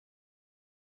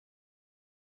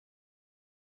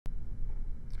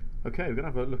Okay, we're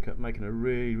going to have a look at making a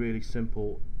really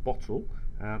simple bottle.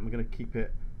 We're going to keep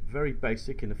it very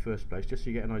basic in the first place, just so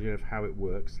you get an idea of how it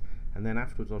works, and then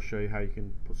afterwards I'll show you how you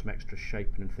can put some extra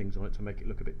shaping and things on it to make it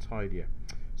look a bit tidier.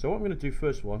 So what I'm going to do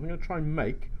first of all, I'm going to try and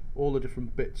make all the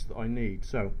different bits that I need.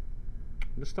 So I'm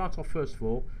going to start off first of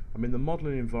all, I'm in the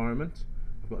modelling environment,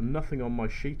 I've got nothing on my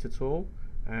sheet at all,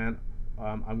 and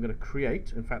I'm going to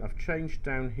create, in fact I've changed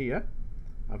down here,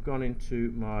 I've gone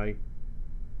into my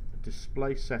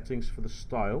display settings for the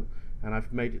style, and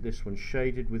I've made it this one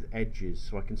shaded with edges,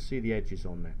 so I can see the edges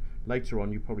on there. Later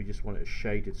on you probably just want it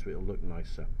shaded so it'll look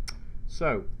nicer.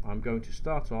 So I'm going to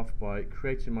start off by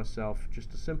creating myself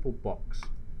just a simple box.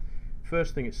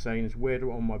 First thing it's saying is where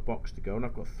do I want my box to go, and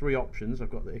I've got three options.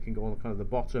 I've got that it can go on kind of the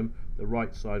bottom, the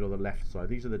right side, or the left side.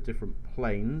 These are the different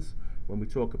planes when we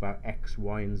talk about X,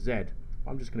 Y and Z.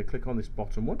 I'm just going to click on this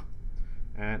bottom one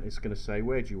and it's going to say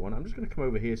where do you want. I'm just going to come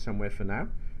over here somewhere for now.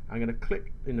 I'm going to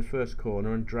click in the first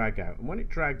corner and drag out, and when it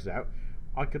drags out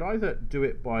I could either do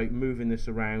it by moving this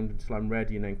around until I'm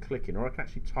ready and then clicking, or I can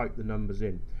actually type the numbers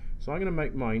in. So I'm going to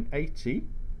make mine 80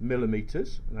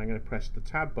 millimeters, and I'm going to press the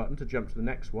tab button to jump to the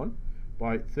next one,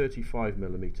 by 35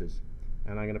 millimeters,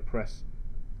 and I'm going to press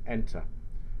enter.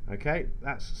 Okay,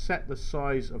 that's set the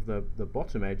size of the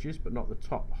bottom edges but not the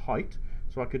top height,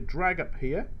 so I could drag up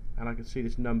here and I could see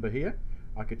this number here.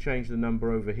 I could change the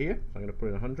number over here, so I'm going to put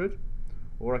in 100,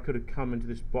 or I could have come into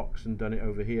this box and done it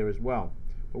over here as well.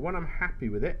 But when I'm happy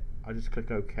with it, I just click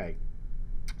OK.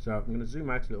 So I'm going to zoom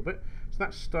out a little bit. So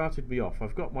that started me off.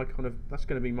 I've got my that's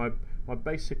going to be my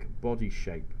basic body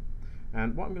shape.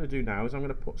 And what I'm going to do now is I'm going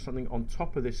to put something on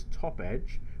top of this top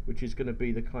edge, which is going to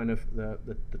be the kind of the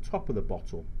top of the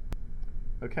bottle.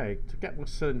 Okay, to get my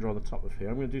cylinder on the top of here,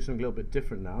 I'm going to do something a little bit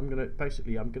different now. I'm going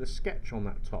to sketch on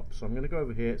that top. So I'm going to go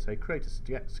over here, say create a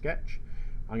sketch.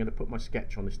 I'm going to put my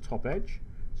sketch on this top edge.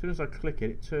 As soon as I click it,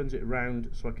 it turns it around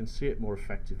so I can see it more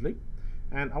effectively,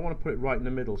 and I want to put it right in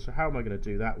the middle. So how am I going to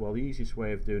do that? Well, the easiest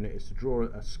way of doing it is to draw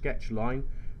a sketch line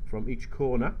from each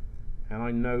corner, and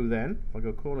I know then if I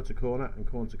go corner to corner and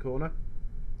corner to corner,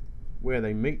 where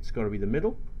they meet it's got to be the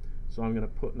middle. So I'm going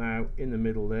to put now in the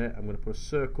middle there, I'm going to put a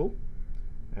circle,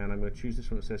 and I'm going to choose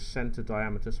this one that says center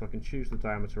diameter, so I can choose the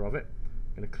diameter of it.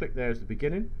 I'm going to click there as the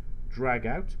beginning, drag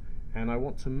out, and I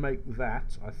want to make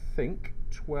that, I think,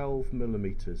 12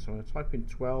 millimeters. So I'm going to type in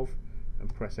 12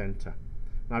 and press enter.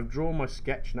 Now I've drawn my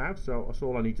sketch now, so that's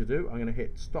all I need to do. I'm going to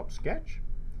hit stop sketch,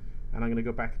 and I'm going to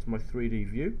go back to my 3D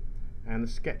view, and the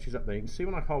sketch is up there. You can see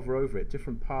when I hover over it,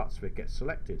 different parts of it get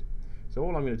selected. So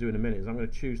all I'm going to do in a minute is I'm going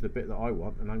to choose the bit that I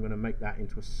want, and I'm going to make that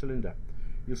into a cylinder.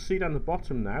 You'll see down the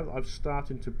bottom now that I've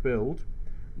started to build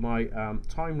my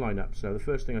timeline up. So the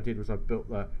first thing I did was I built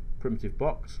the primitive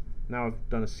box. Now I've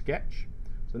done a sketch.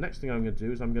 So the next thing I'm going to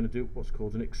do is I'm going to do what's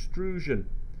called an extrusion.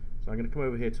 So I'm going to come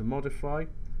over here to modify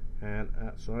and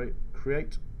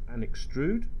create and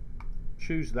extrude.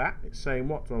 Choose that. It's saying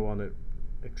what do I want to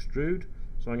extrude.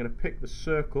 So I'm going to pick the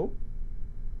circle.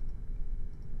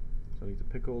 So I need to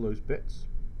pick all those bits.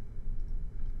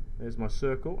 There's my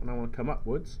circle, and I want to come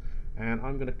upwards, and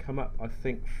I'm going to come up I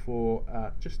think for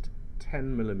just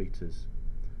 10 millimeters.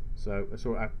 So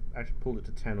I've actually pulled it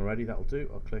to 10 already. That'll do.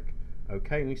 I'll click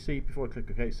OK, and you see before I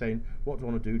click OK it's saying what do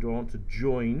I want to do. Do I want to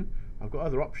join? I've got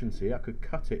other options here. I could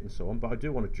cut it and so on, but I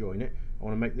do want to join it. I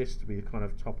want to make this to be the kind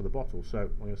of top of the bottle, so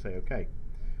I'm going to say OK.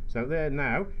 So there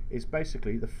now is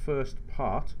basically the first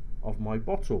part of my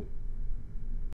bottle.